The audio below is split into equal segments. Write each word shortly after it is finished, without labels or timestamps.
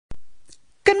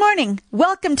Good morning.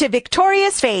 Welcome to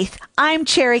Victorious Faith. I'm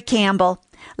Cherry Campbell.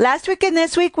 Last week and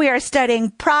this week we are studying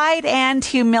pride and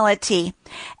humility.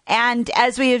 And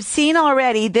as we have seen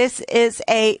already, this is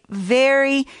a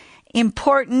very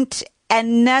important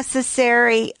and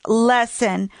necessary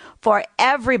lesson for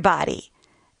everybody.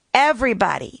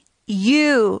 Everybody,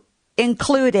 you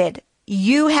included,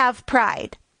 you have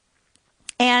pride.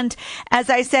 And as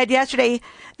I said yesterday,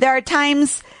 there are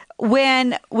times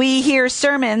when we hear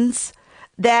sermons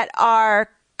that are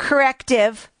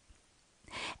corrective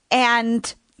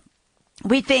and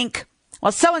we think,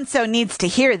 well, so-and-so needs to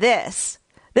hear this.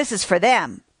 This is for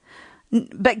them.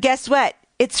 But guess what?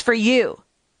 It's for you.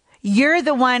 You're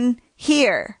the one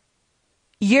here.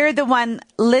 You're the one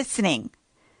listening.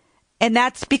 And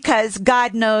that's because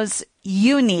God knows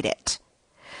you need it.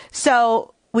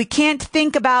 So we can't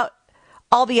think about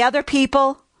all the other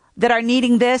people that are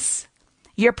needing this.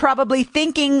 You're probably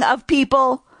thinking of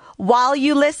people while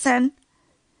you listen,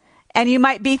 and you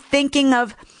might be thinking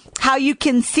of how you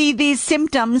can see these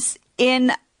symptoms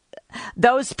in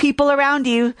those people around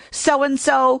you.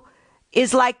 So-and-so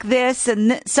is like this,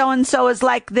 and so-and-so is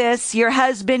like this, your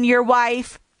husband, your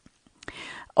wife,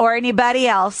 or anybody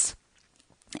else.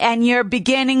 And you're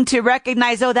beginning to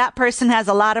recognize, oh, that person has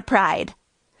a lot of pride.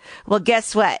 Well,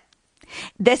 guess what?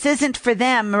 This isn't for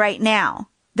them right now.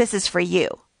 This is for you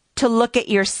to look at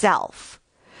yourself.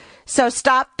 So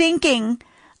stop thinking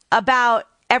about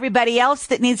everybody else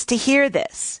that needs to hear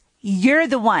this. You're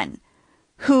the one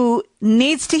who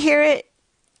needs to hear it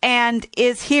and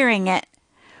is hearing it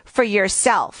for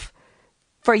yourself,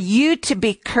 for you to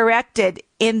be corrected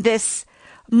in this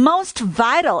most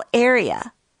vital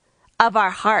area of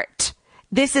our heart.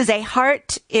 This is a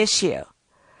heart issue,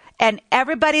 and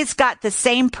everybody's got the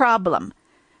same problem,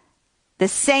 the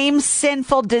same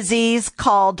sinful disease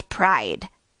called pride.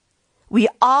 We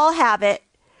all have it,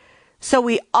 so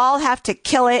we all have to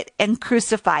kill it and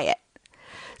crucify it.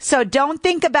 So don't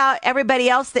think about everybody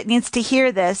else that needs to hear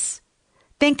this.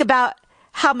 Think about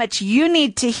how much you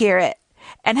need to hear it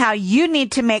and how you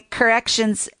need to make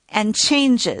corrections and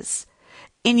changes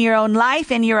in your own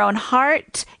life, in your own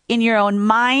heart, in your own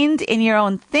mind, in your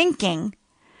own thinking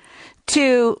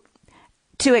to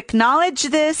acknowledge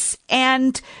this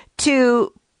and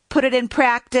to put it in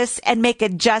practice and make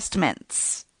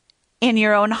adjustments in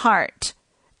your own heart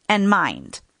and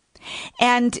mind.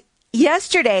 And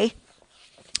yesterday,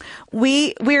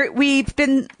 we've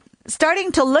been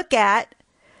starting to look at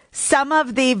some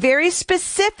of the very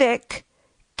specific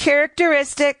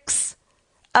characteristics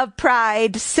of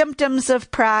pride, symptoms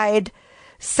of pride,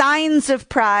 signs of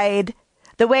pride,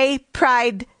 the way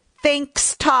pride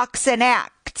thinks, talks, and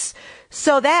acts,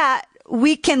 so that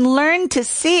we can learn to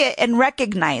see it and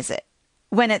recognize it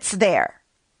when it's there.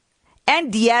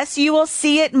 And yes, you will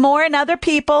see it more in other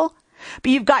people,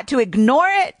 but you've got to ignore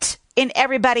it in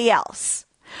everybody else.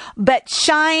 But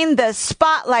shine the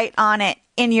spotlight on it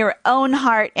in your own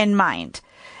heart and mind.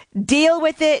 Deal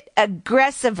with it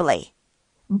aggressively,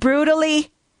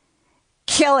 brutally,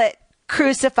 kill it,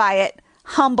 crucify it,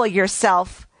 humble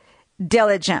yourself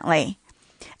diligently.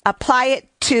 Apply it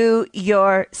to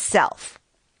yourself.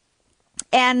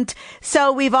 And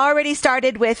so we've already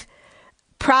started with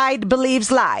pride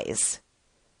believes lies.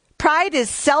 Pride is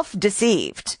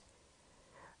self-deceived.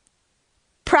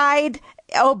 Pride,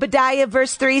 Obadiah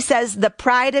verse 3 says, the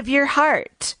pride of your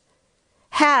heart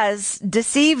has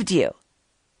deceived you.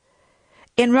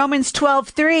 In Romans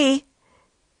 12:3,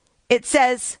 it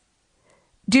says,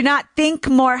 do not think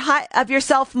of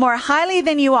yourself more highly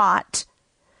than you ought,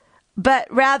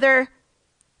 but rather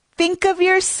think of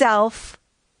yourself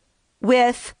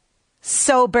with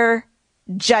sober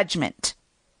judgment.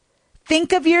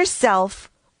 Think of yourself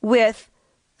with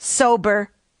sober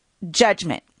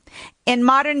judgment. In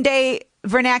modern day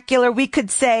vernacular, we could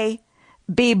say,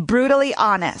 be brutally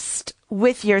honest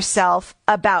with yourself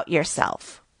about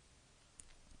yourself.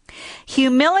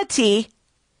 Humility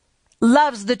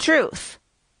loves the truth.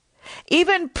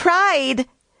 Even pride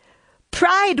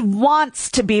wants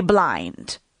to be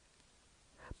blind.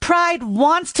 Pride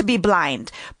wants to be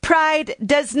blind. Pride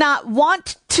does not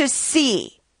want to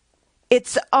see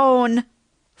its own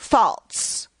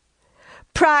faults.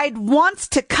 Pride wants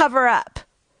to cover up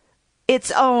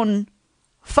its own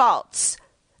faults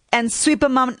and sweep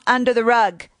them under the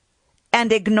rug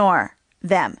and ignore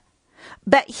them.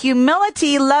 But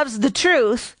humility loves the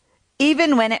truth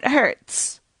even when it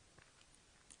hurts.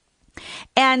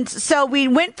 And so we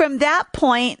went from that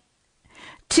point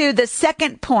to the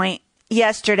second point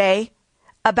yesterday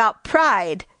about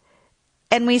pride.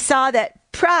 And we saw that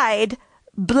pride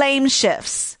blame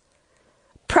shifts.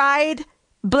 Pride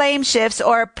blame shifts,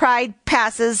 or pride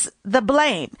passes the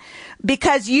blame,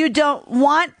 because you don't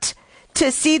want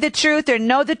to see the truth or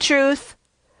know the truth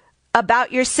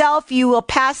about yourself. You will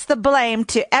pass the blame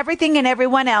to everything and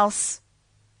everyone else,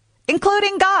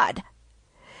 including God.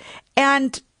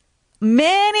 And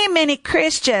many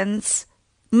Christians,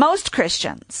 most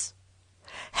Christians,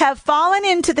 have fallen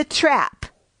into the trap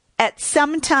at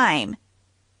some time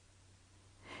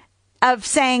of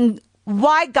saying,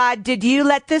 why, God, did you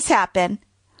let this happen?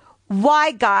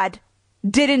 Why, God,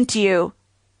 didn't you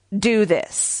do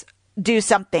this? Do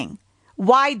something.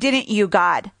 Why didn't you,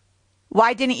 God?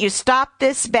 Why didn't you stop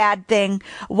this bad thing?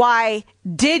 Why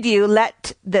did you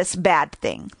let this bad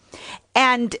thing?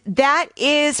 And that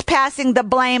is passing the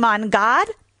blame on God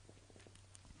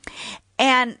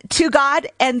and to God.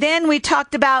 And then we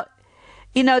talked about,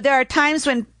 there are times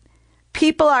when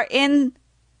people are in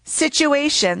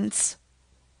situations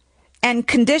and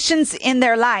conditions in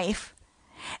their life,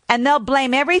 and they'll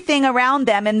blame everything around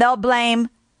them, and they'll blame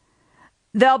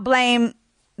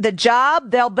the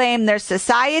job, they'll blame their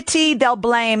society, they'll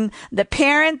blame the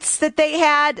parents that they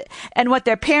had and what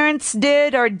their parents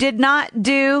did or did not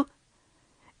do.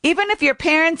 Even if your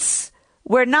parents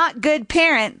were not good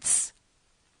parents,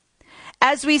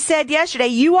 as we said yesterday,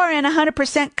 you are in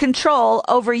 100% control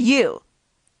over you.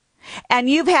 And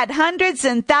you've had hundreds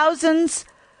and thousands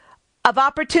of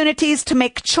opportunities to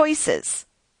make choices.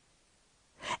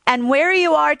 And where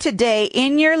you are today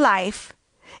in your life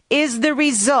is the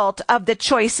result of the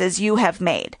choices you have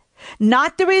made,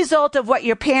 not the result of what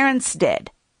your parents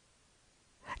did,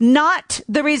 not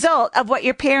the result of what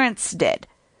your parents did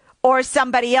or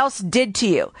somebody else did to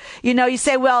you. You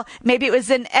say, well, maybe it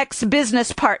was an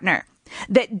ex-business partner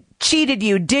that cheated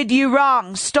you, did you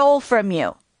wrong, stole from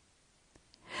you.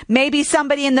 Maybe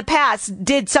somebody in the past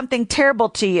did something terrible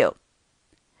to you,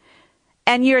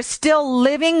 and you're still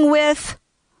living with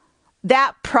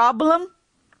that problem.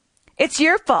 It's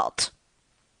your fault.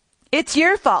 It's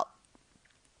your fault.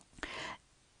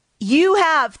 You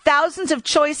have thousands of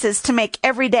choices to make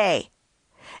every day,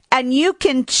 and you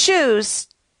can choose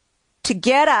to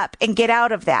get up and get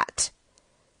out of that.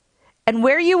 And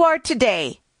where you are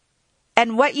today,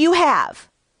 and what you have,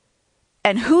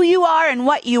 and who you are and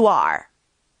what you are,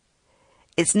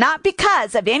 it's not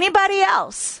because of anybody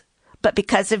else, but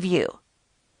because of you.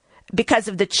 Because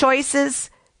of the choices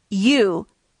you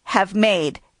have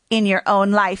made in your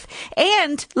own life.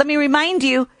 And let me remind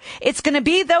you, it's going to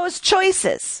be those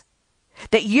choices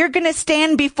that you're going to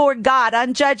stand before God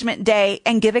on Judgment Day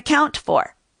and give account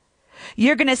for.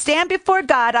 You're going to stand before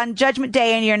God on Judgment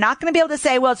Day, and you're not going to be able to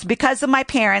say, well, it's because of my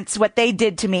parents, what they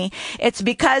did to me. It's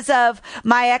because of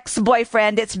my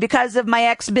ex-boyfriend. It's because of my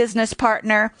ex-business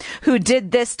partner who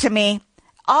did this to me.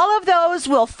 All of those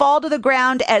will fall to the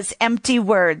ground as empty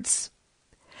words.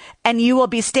 And you will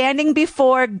be standing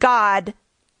before God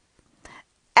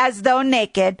as though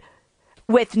naked,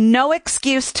 with no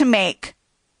excuse to make,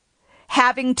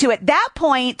 having to, at that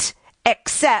point,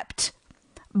 accept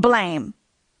blame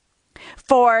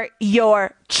for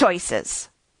your choices.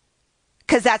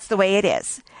 Because that's the way it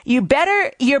is. You're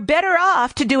better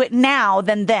off to do it now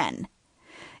than then.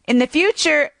 In the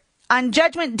future, on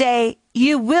Judgment Day,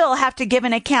 you will have to give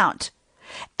an account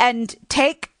and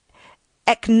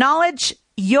acknowledge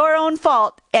your own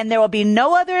fault, and there will be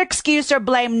no other excuse or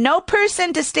blame, no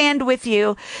person to stand with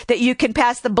you that you can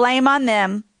pass the blame on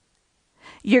them.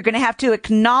 You're going to have to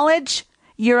acknowledge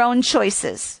your own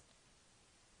choices.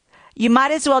 You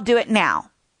might as well do it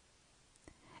now.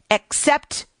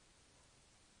 Accept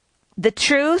the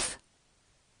truth,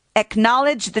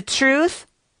 acknowledge the truth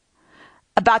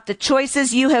about the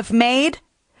choices you have made,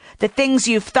 the things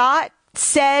you've thought,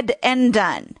 said, and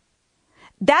done.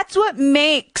 That's what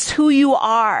makes who you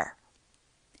are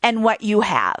and what you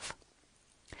have.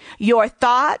 Your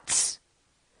thoughts,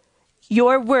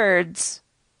 your words,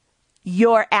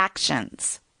 your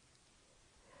actions.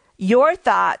 Your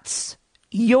thoughts,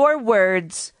 your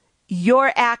words,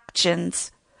 your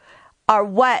actions are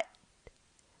what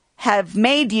have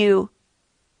made you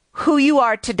who you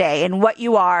are today, and what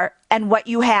you are and what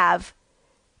you have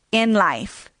in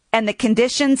life, and the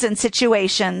conditions and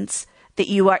situations that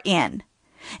you are in.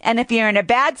 And if you're in a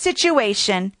bad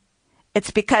situation,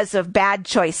 it's because of bad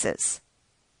choices.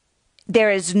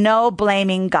 There is no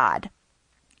blaming God.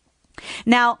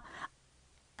 Now,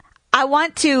 I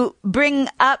want to bring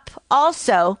up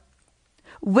also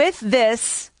with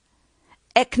this,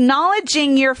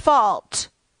 acknowledging your fault,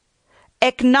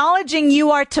 acknowledging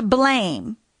you are to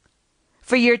blame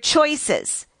for your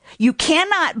choices. You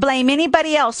cannot blame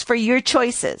anybody else for your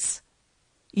choices,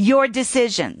 your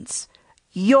decisions,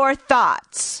 your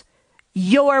thoughts,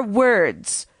 your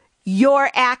words, your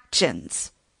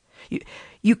actions.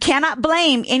 You cannot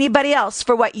blame anybody else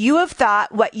for what you have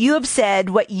thought, what you have said,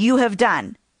 what you have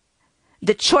done,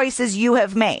 the choices you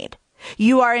have made.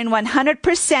 You are in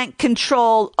 100%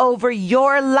 control over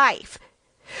your life.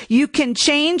 You can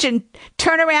change and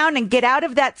turn around and get out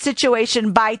of that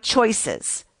situation by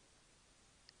choices.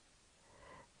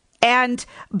 And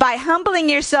by humbling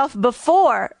yourself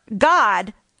before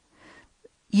God,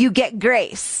 you get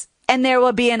grace. And there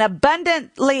will be an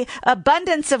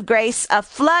abundance of grace, a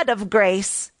flood of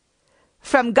grace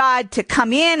from God to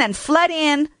come in and flood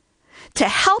in to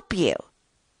help you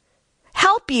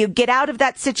get out of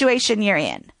that situation you're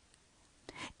in.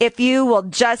 If you will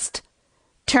just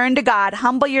turn to God,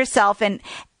 humble yourself and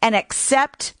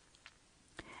accept,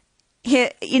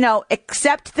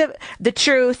 accept the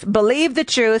truth, believe the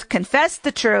truth, confess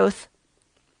the truth,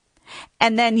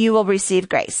 and then you will receive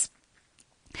grace.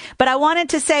 But I wanted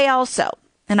to say also,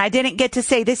 and I didn't get to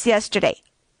say this yesterday,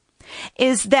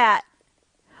 is that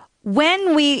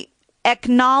when we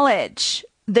acknowledge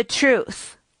the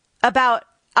truth about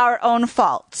our own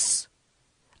faults,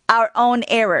 our own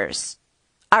errors,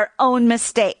 our own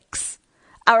mistakes,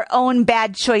 our own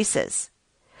bad choices.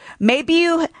 Maybe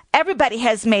everybody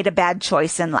has made a bad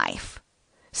choice in life.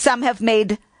 Some have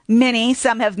made many,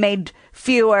 some have made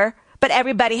fewer, but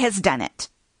everybody has done it.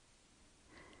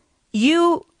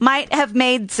 You might have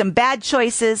made some bad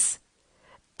choices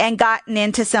and gotten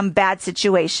into some bad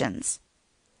situations.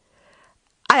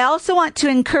 I also want to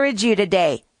encourage you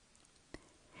today,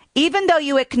 even though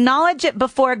you acknowledge it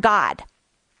before God.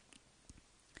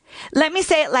 Let me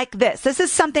say it like this. This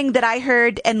is something that I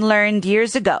heard and learned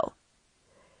years ago.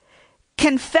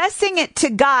 Confessing it to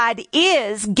God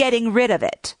is getting rid of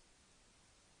it.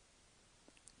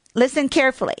 Listen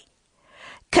carefully.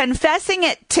 Confessing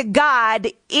it to God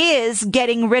is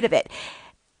getting rid of it.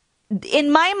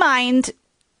 In my mind,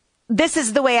 this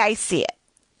is the way I see it.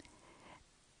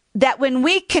 That when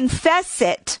we confess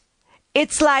it,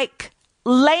 it's like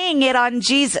laying it on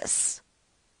Jesus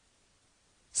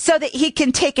so that he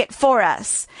can take it for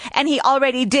us. And he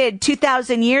already did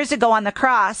 2,000 years ago on the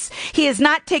cross. He is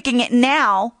not taking it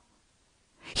now.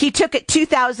 He took it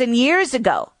 2,000 years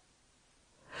ago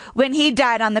when he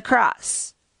died on the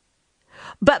cross.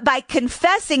 But by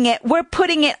confessing it, we're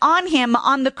putting it on him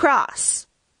on the cross.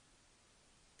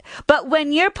 But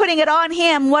when you're putting it on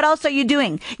him, what else are you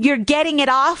doing? You're getting it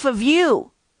off of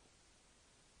you.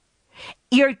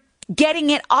 You're getting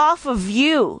it off of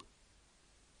you.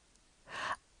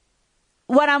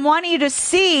 What I'm wanting you to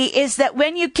see is that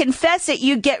when you confess it,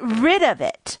 you get rid of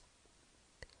it.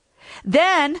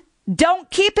 Then don't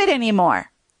keep it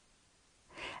anymore.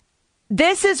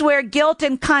 This is where guilt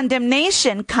and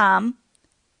condemnation come.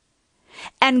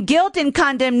 And guilt and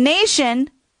condemnation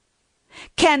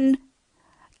can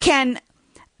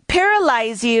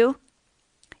paralyze you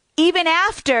even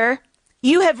after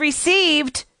you have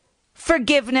received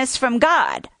forgiveness from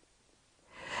God.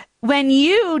 When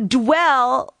you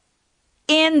dwell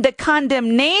in the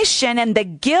condemnation and the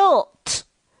guilt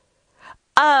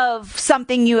of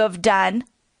something you have done,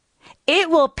 it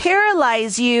will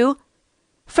paralyze you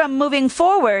from moving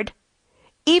forward,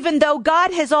 even though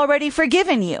God has already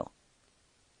forgiven you.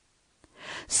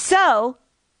 So,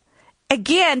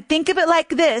 again, think of it like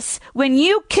this. When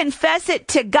you confess it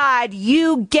to God,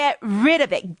 you get rid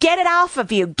of it. Get it off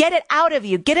of you. Get it out of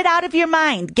you. Get it out of your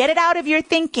mind. Get it out of your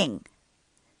thinking.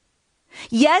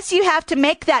 Yes, you have to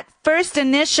make that first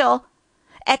initial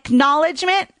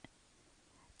acknowledgement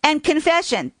and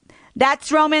confession.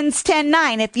 That's Romans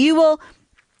 10:9. If you will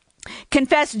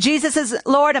confess Jesus as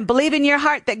Lord and believe in your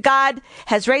heart that God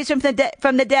has raised him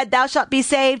from the dead, thou shalt be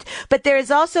saved. But there is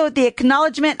also the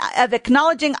acknowledgement of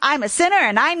acknowledging I'm a sinner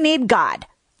and I need God.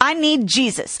 I need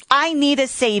Jesus. I need a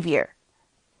Savior.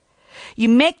 You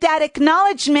make that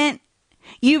acknowledgement.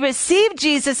 You receive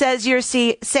Jesus as your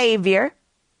Savior.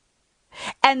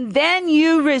 And then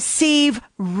you receive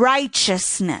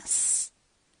righteousness.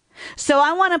 So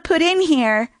I want to put in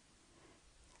here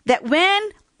that when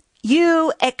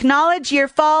you acknowledge your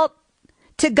fault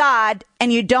to God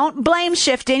and you don't blame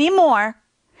shift anymore,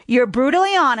 you're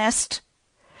brutally honest.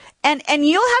 And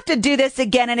you'll have to do this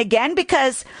again and again,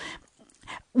 because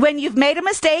when you've made a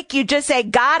mistake, you just say,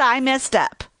 God, I messed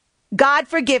up. God,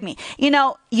 forgive me.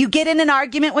 You get in an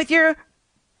argument with your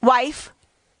wife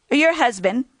or your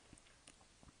husband.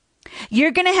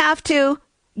 You're going to have to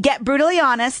get brutally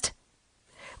honest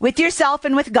with yourself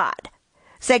and with God.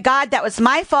 Say, God, that was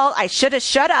my fault. I should have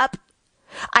shut up.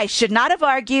 I should not have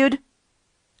argued.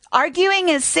 Arguing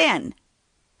is sin.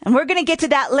 And we're going to get to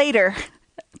that later.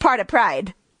 Part of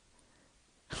pride.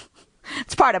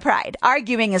 It's part of pride.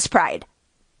 Arguing is pride.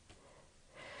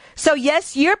 So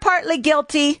yes, you're partly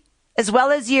guilty as well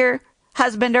as your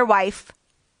husband or wife,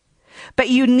 but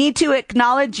you need to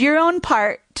acknowledge your own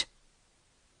part.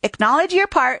 Acknowledge your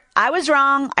part. I was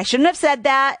wrong. I shouldn't have said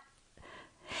that.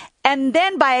 And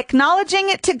then by acknowledging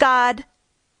it to God,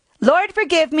 Lord,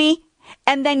 forgive me.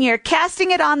 And then you're casting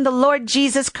it on the Lord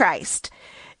Jesus Christ.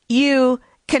 You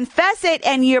confess it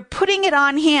and you're putting it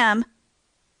on him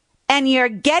and you're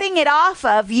getting it off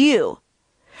of you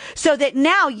so that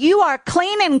now you are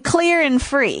clean and clear and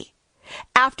free.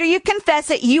 After you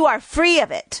confess it, you are free of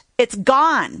it. It's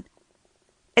gone.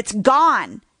 It's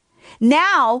gone.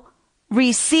 Now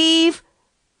receive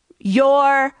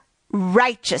your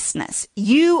righteousness.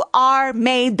 You are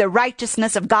made the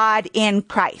righteousness of God in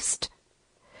Christ.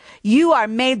 You are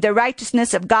made the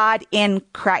righteousness of God in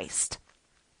Christ.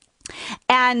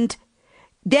 And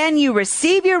then you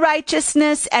receive your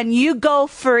righteousness and you go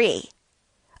free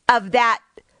of that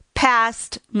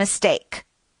past mistake.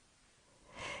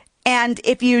 And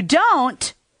if you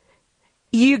don't,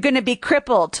 you're going to be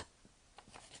crippled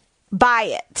by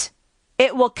it.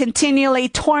 It will continually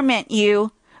torment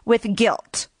you with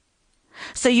guilt.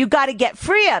 So you got to get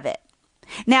free of it.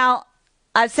 Now,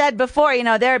 I've said before,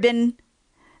 there have been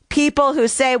people who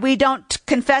say we don't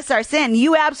confess our sin.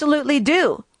 You absolutely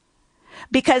do.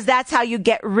 Because that's how you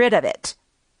get rid of it.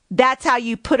 That's how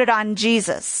you put it on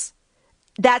Jesus.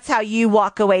 That's how you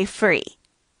walk away free.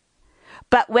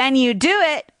 But when you do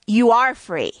it, you are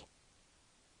free.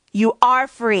 You are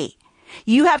free.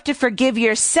 You have to forgive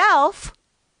yourself.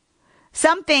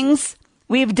 Some things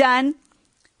we've done,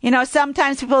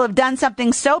 sometimes people have done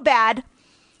something so bad,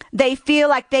 they feel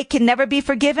like they can never be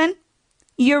forgiven.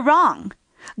 You're wrong.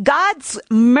 God's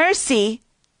mercy,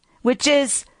 which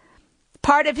is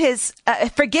part of his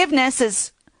forgiveness,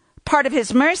 is part of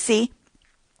his mercy.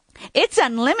 It's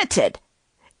unlimited.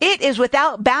 It is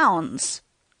without bounds.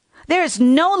 There is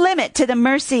no limit to the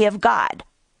mercy of God.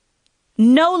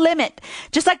 No limit.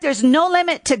 Just like there's no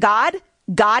limit to God,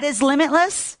 God is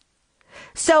limitless.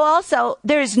 So also,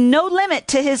 there is no limit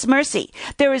to his mercy.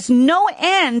 There is no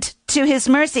end to his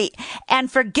mercy.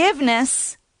 And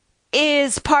forgiveness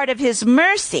is part of his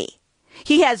mercy.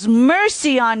 He has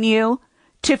mercy on you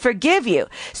to forgive you.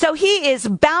 So he is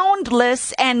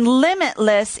boundless and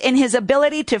limitless in his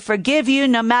ability to forgive you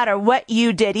no matter what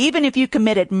you did. Even if you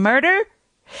committed murder,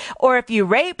 or if you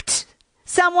raped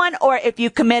someone, or if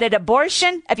you committed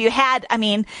abortion, if you had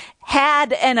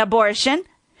an abortion.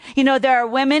 There are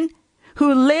women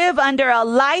who live under a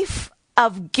life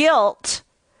of guilt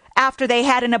after they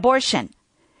had an abortion.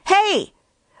 Hey,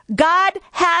 God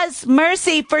has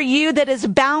mercy for you that is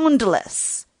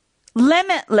boundless,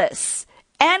 limitless,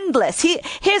 endless.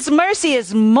 His mercy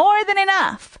is more than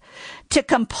enough to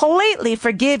completely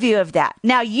forgive you of that.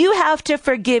 Now you have to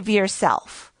forgive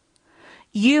yourself.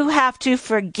 You have to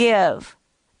forgive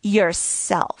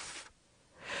yourself.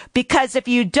 Because if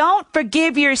you don't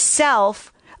forgive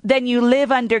yourself, then you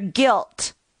live under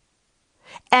guilt.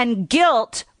 And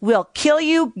guilt will kill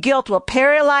you. Guilt will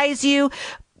paralyze you.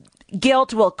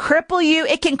 Guilt will cripple you.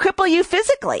 It can cripple you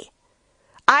physically.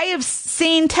 I have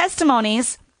seen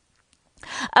testimonies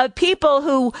of people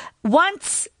who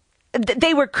once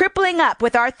they were crippling up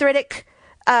with arthritic,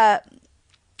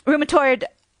 rheumatoid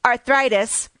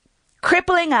arthritis,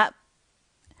 crippling up,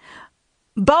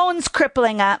 bones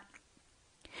crippling up.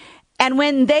 And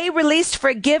when they released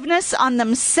forgiveness on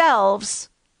themselves,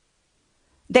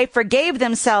 they forgave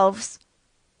themselves,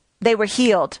 they were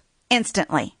healed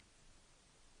instantly.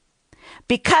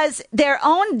 Because their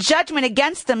own judgment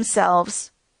against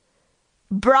themselves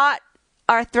brought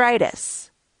arthritis,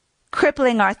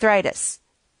 crippling arthritis.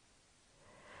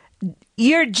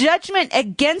 Your judgment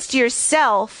against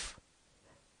yourself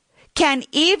can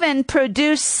even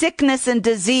produce sickness and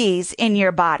disease in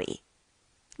your body.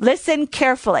 Listen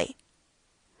carefully.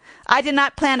 I did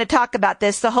not plan to talk about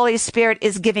this. The Holy Spirit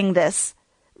is giving this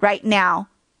right now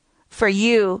for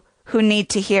you who need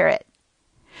to hear it.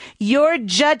 Your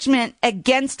judgment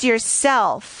against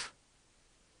yourself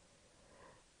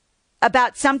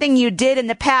about something you did in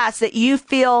the past that you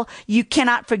feel you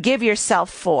cannot forgive yourself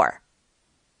for,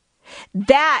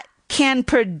 that can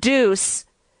produce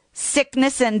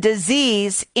sickness and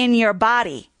disease in your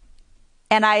body.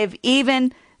 And I have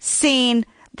even seen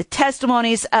the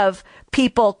testimonies of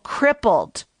people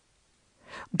crippled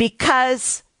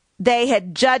because they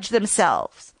had judged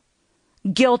themselves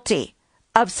guilty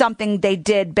of something they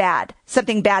did bad,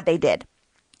 something bad they did.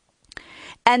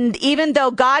 And even though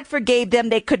God forgave them,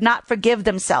 they could not forgive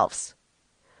themselves.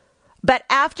 But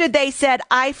after they said,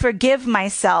 I forgive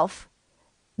myself,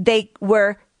 they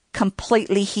were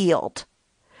completely healed.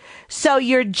 So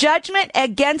your judgment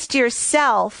against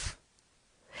yourself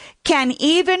can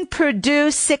even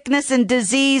produce sickness and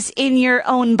disease in your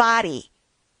own body.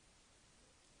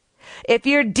 If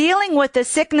you're dealing with a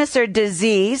sickness or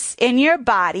disease in your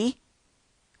body,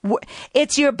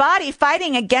 it's your body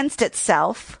fighting against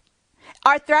itself.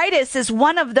 Arthritis is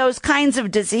one of those kinds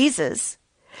of diseases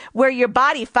where your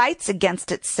body fights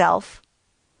against itself.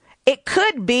 It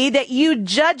could be that you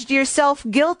judged yourself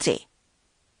guilty.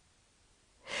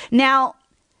 Now,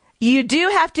 you do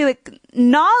have to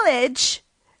acknowledge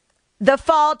the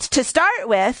fault to start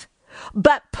with,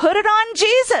 but put it on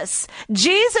Jesus.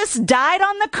 Jesus died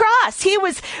on the cross.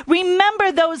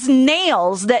 Remember those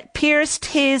nails that pierced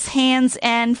his hands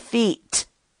and feet.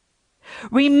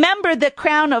 Remember the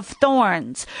crown of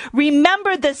thorns.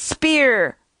 Remember the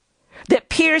spear that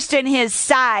pierced in his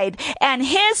side, and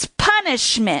his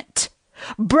punishment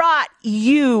brought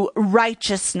you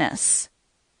righteousness.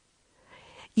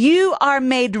 You are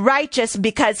made righteous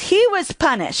because he was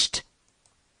punished.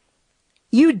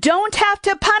 You don't have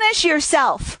to punish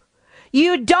yourself.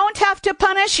 You don't have to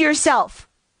punish yourself.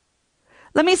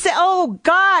 Let me say, oh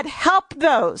God, help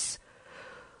those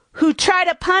who try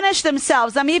to punish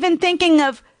themselves. I'm even thinking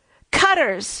of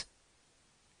cutters.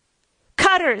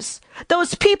 Cutters,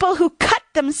 those people who cut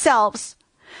themselves,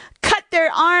 cut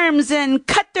their arms and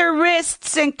cut their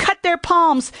wrists and cut their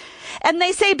palms. And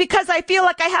they say, because I feel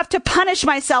like I have to punish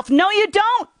myself. No, you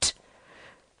don't.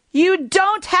 You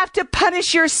don't have to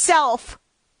punish yourself.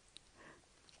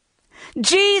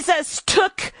 Jesus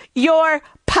took your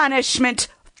punishment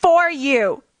for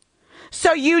you,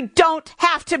 so you don't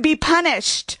have to be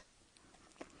punished.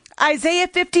 Isaiah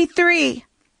 53.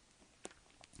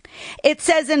 It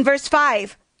says in verse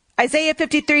 5, Isaiah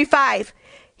 53:5,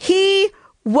 he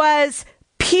was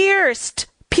pierced,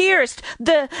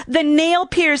 the nail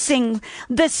piercing,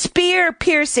 the spear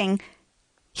piercing.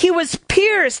 He was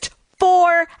pierced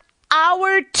for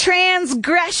our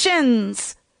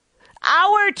transgressions.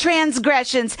 Our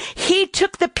transgressions. He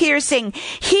took the piercing.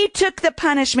 He took the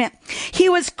punishment. He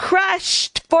was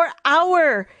crushed for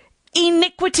our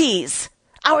iniquities,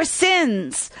 our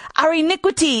sins, our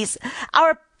iniquities,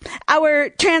 our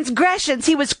transgressions.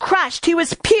 He was crushed. He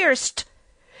was pierced.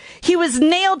 He was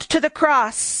nailed to the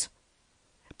cross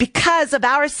because of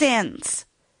our sins.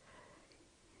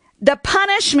 The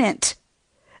punishment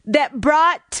that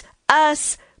brought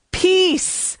us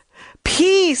peace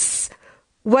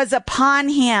was upon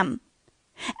him.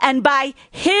 And by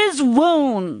his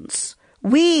wounds,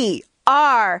 we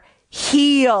are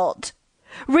healed.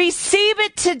 Receive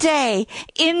it today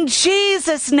in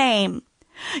Jesus' name.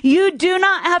 You do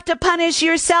not have to punish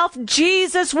yourself.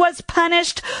 Jesus was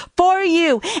punished for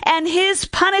you, and his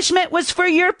punishment was for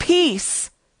your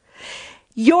peace,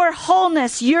 your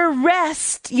wholeness, your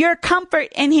rest, your comfort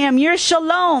in him, your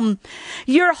shalom,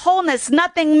 your wholeness,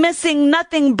 nothing missing,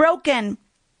 nothing broken.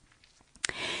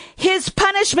 His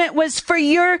punishment was for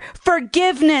your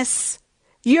forgiveness,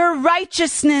 your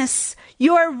righteousness,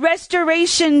 your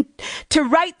restoration to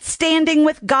right standing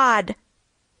with God.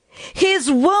 His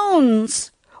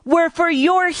wounds were for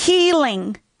your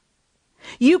healing.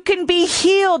 You can be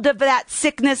healed of that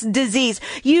sickness, disease.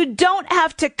 You don't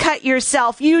have to cut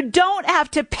yourself. You don't have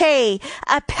to pay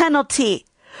a penalty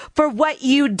for what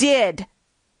you did.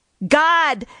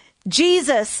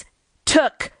 Jesus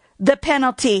took the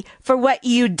penalty for what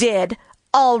you did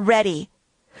already.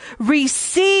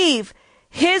 Receive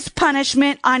his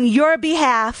punishment on your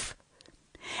behalf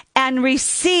and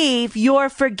receive your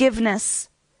forgiveness.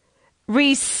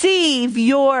 Receive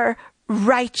your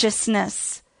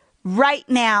righteousness right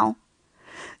now.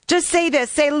 Just say this.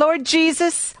 Say, Lord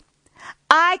Jesus,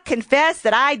 I confess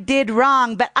that I did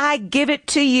wrong, but I give it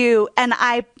to you and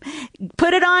I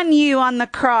put it on you on the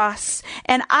cross,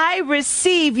 and I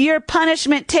receive your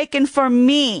punishment taken for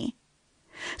me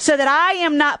so that I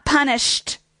am not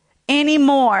punished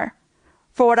anymore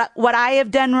for what I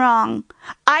have done wrong.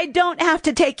 I don't have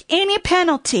to take any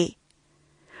penalty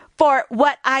for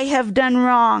what I have done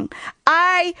wrong.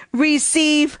 I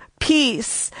receive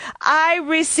peace. I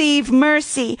receive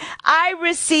mercy. I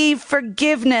receive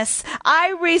forgiveness.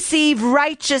 I receive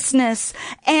righteousness.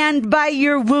 And by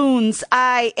your wounds,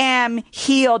 I am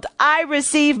healed. I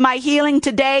receive my healing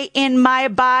today in my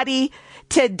body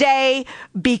today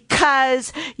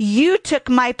because you took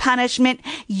my punishment.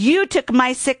 You took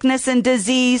my sickness and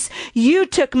disease. You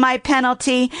took my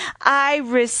penalty. I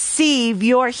receive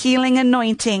your healing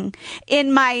anointing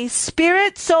in my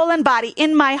spirit, soul, and body,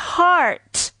 in my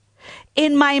heart,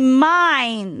 in my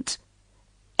mind,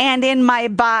 and in my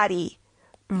body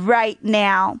right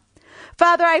now.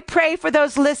 Father, I pray for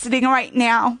those listening right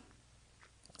now.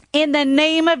 In the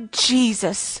name of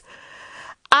Jesus,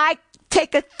 I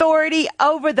take authority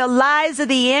over the lies of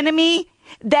the enemy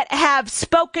that have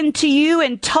spoken to you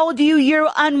and told you you're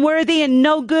unworthy and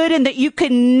no good and that you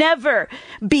can never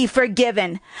be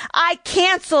forgiven. I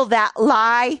cancel that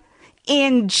lie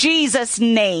in Jesus'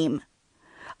 name.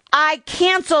 I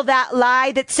cancel that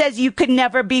lie that says you could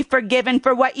never be forgiven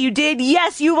for what you did.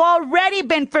 Yes, you've already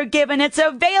been forgiven. It's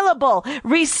available.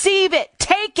 Receive it.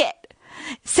 Take it.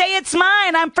 Say it's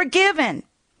mine. I'm forgiven.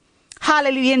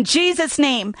 Hallelujah. In Jesus'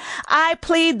 name, I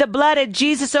plead the blood of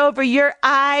Jesus over your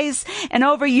eyes and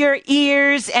over your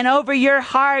ears and over your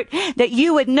heart, that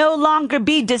you would no longer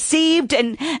be deceived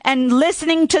and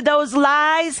listening to those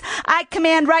lies. I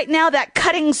command right now that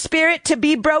cutting spirit to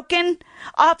be broken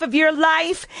off of your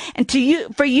life and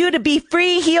for you to be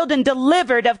free, healed, and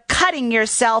delivered of cutting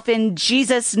yourself in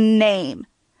Jesus' name.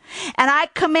 And I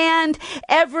command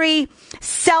every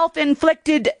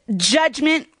self-inflicted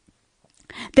judgment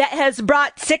that has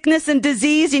brought sickness and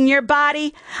disease in your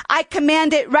body, I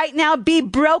command it right now be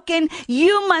broken.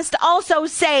 You must also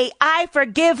say, I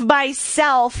forgive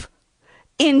myself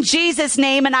in Jesus'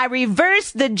 name, and I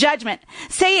reverse the judgment.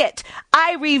 Say it.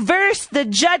 I reverse the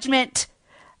judgment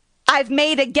I've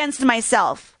made against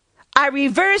myself. I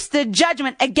reverse the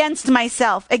judgment against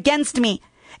myself, against me,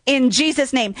 in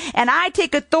Jesus' name. And I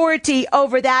take authority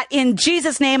over that in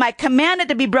Jesus' name. I command it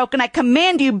to be broken. I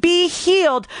command you, be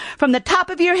healed from the top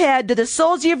of your head to the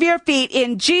soles of your feet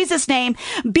in Jesus' name.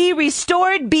 Be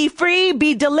restored, be free,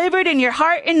 be delivered in your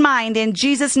heart and mind in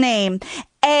Jesus' name.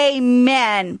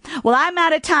 Amen. Well, I'm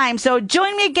out of time, so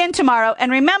join me again tomorrow.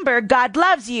 And remember, God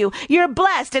loves you. You're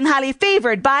blessed and highly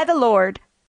favored by the Lord.